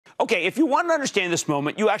Okay, if you want to understand this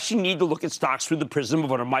moment, you actually need to look at stocks through the prism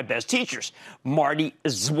of one of my best teachers, Marty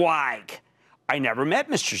Zweig. I never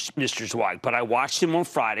met Mr. Zweig, but I watched him on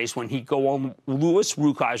Fridays when he'd go on Louis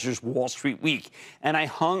Rukeyser's Wall Street Week, and I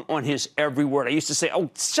hung on his every word. I used to say,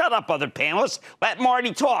 oh, shut up, other panelists. Let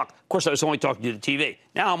Marty talk. Of course, I was only talking to the TV.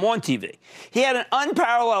 Now I'm on TV. He had an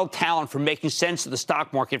unparalleled talent for making sense of the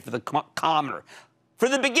stock market for the commoner, for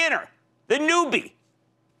the beginner, the newbie,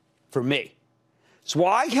 for me.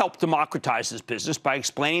 Zweig helped democratize this business by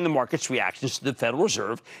explaining the market's reactions to the Federal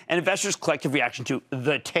Reserve and investors' collective reaction to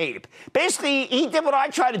the tape. Basically, he did what I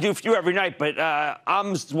try to do for you every night, but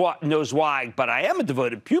I'm no Zweig, but I am a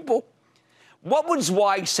devoted pupil. What would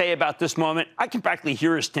Zweig say about this moment? I can practically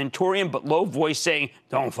hear his stentorian but low voice saying,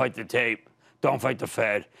 don't fight the tape. Don't fight the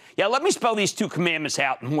Fed. Yeah, let me spell these two commandments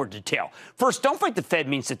out in more detail. First, don't fight the Fed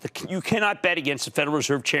means that you cannot bet against the Federal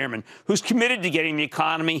Reserve Chairman who's committed to getting the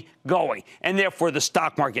economy going and therefore the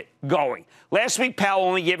stock market going. Last week, Powell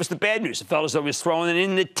only gave us the bad news. It felt as though he was throwing it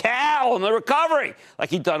in the towel in the recovery.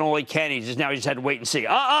 Like he'd done all he can. He just had to wait and see.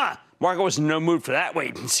 Market was in no mood for that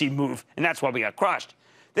wait and see move, and that's why we got crushed.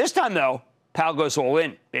 This time, though, Powell goes all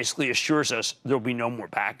in, basically assures us there will be no more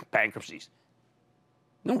bankruptcies.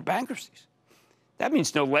 No more bankruptcies. That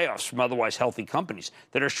means no layoffs from otherwise healthy companies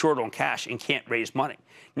that are short on cash and can't raise money.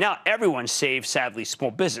 Now, everyone, save, sadly,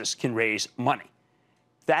 small business, can raise money.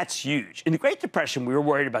 That's huge. In the Great Depression, we were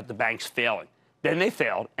worried about the banks failing. Then they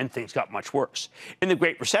failed, and things got much worse. In the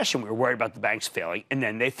Great Recession, we were worried about the banks failing, and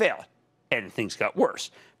then they failed, and things got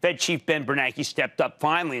worse. Fed Chief Ben Bernanke stepped up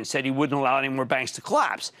finally and said he wouldn't allow any more banks to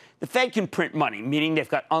collapse. The Fed can print money, meaning they've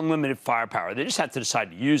got unlimited firepower. They just have to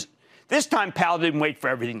decide to use it. This time, Powell didn't wait for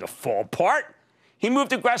everything to fall apart. He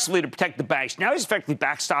moved aggressively to protect the banks. Now he's effectively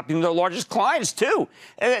backstopping their largest clients, too.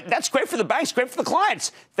 That's great for the banks, great for the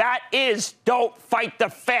clients. That is, don't fight the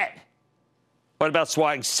Fed. What about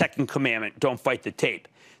Zweig's second commandment, don't fight the tape?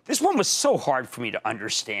 This one was so hard for me to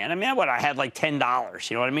understand. I mean, I had like $10,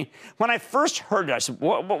 you know what I mean? When I first heard it, I said,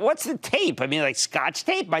 what's the tape? I mean, like Scotch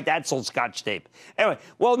tape? My dad sold Scotch tape. Anyway,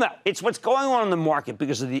 well, no, it's what's going on in the market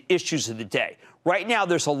because of the issues of the day. Right now,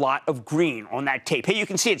 there's a lot of green on that tape. Hey, you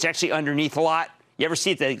can see it's actually underneath a lot. You ever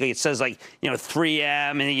see it? It says, like, 3M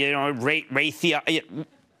and, Raytheon.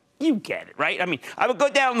 You get it, right? I mean, I would go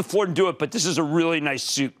down on the floor and do it, but this is a really nice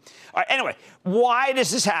suit. All right, anyway, why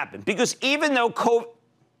does this happen? Because even though COVID...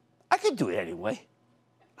 I could do it anyway.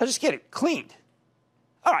 I'll just get it cleaned.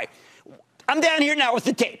 All right. I'm down here now with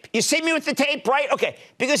the tape. You see me with the tape, right? Okay.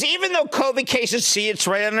 Because even though COVID cases, see, it's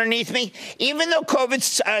right underneath me. Even though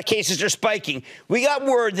COVID cases are spiking, we got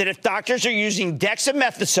word that if doctors are using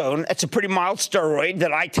dexamethasone, that's a pretty mild steroid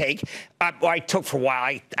that I take, I took for a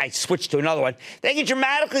while, I switched to another one, they can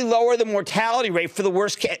dramatically lower the mortality rate for the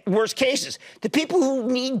worst cases. The people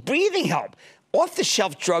who need breathing help.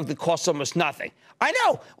 Off-the-shelf drug that costs almost nothing. I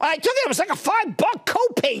know. When I took it, it was like a $5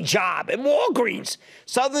 copay job at Walgreens.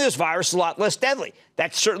 Suddenly, this virus is a lot less deadly.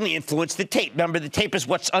 That certainly influenced the tape. Remember, the tape is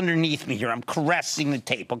what's underneath me here. I'm caressing the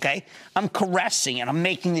tape, okay? I'm caressing, and I'm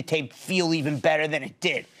making the tape feel even better than it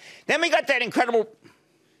did. Then we got that incredible...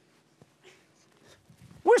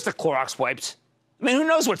 Where's the Clorox wipes? I mean, who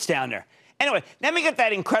knows what's down there? Anyway, then we got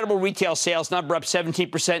that incredible retail sales number up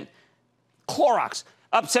 17%. Clorox.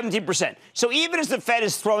 Up 17%. So even as the Fed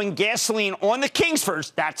is throwing gasoline on the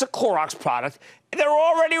Kingsfords, that's a Clorox product, they're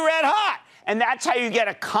already red hot. And that's how you get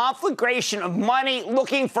a conflagration of money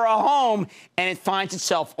looking for a home, and it finds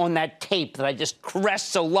itself on that tape that I just caressed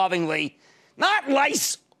so lovingly. Not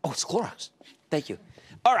lice. Oh, it's Clorox. Thank you.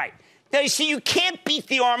 All right. Now, you see, you can't beat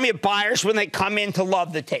the army of buyers when they come in to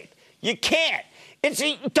love the tape. You can't.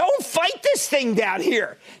 Don't fight this thing down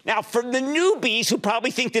here. Now, for the newbies who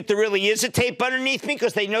probably think that there really is a tape underneath me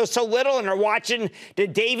because they know so little and are watching the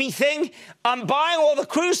Davy thing, I'm buying all the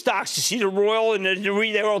cruise stocks. You see the Royal and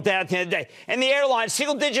they're all down at the end of the day. And the airlines,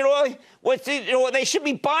 single-digit oil, they should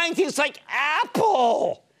be buying things like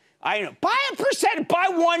Apple. I know. Buy a percent, buy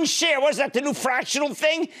one share. What is that, the new fractional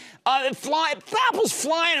thing? Apple's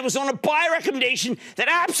flying. It was on a buy recommendation that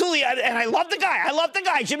absolutely, and I love the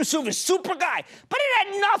guy. Jim Cramer, super guy. But it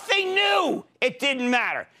had nothing new. It didn't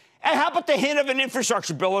matter. And how about the hint of an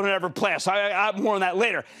infrastructure bill in whatever place? I'll more on that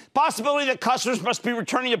later. Possibility that customers must be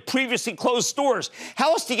returning to previously closed stores.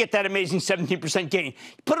 How else do you get that amazing 17% gain?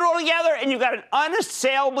 Put it all together, and you've got an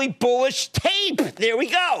unassailably bullish tape. There we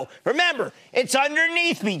go. Remember, it's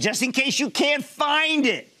underneath me, just in case you can't find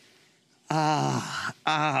it.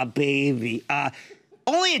 Baby.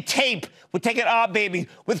 Only a tape would take an baby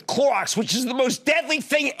with Clorox, which is the most deadly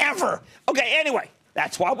thing ever. Okay, anyway.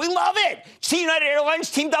 That's why we love it. See, United Airlines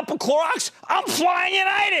teamed up with Clorox. I'm flying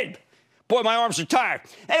United. Boy, my arms are tired.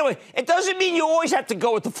 Anyway, it doesn't mean you always have to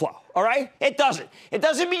go with the flow, all right? It doesn't. It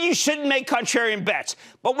doesn't mean you shouldn't make contrarian bets.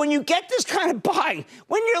 But when you get this kind of buying,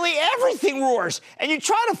 when nearly everything roars and you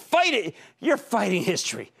try to fight it, you're fighting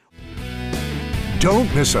history.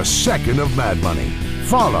 Don't miss a second of Mad Money.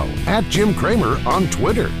 Follow @Jim Cramer on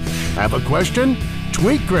Twitter. Have a question?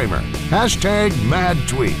 Tweet Cramer.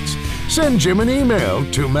 #MadTweets. Send Jim an email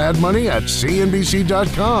to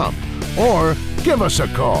madmoney@cnbc.com or give us a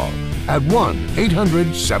call at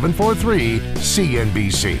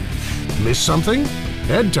 1-800-743-CNBC. Miss something?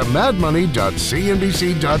 Head to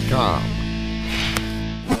madmoney.cnbc.com.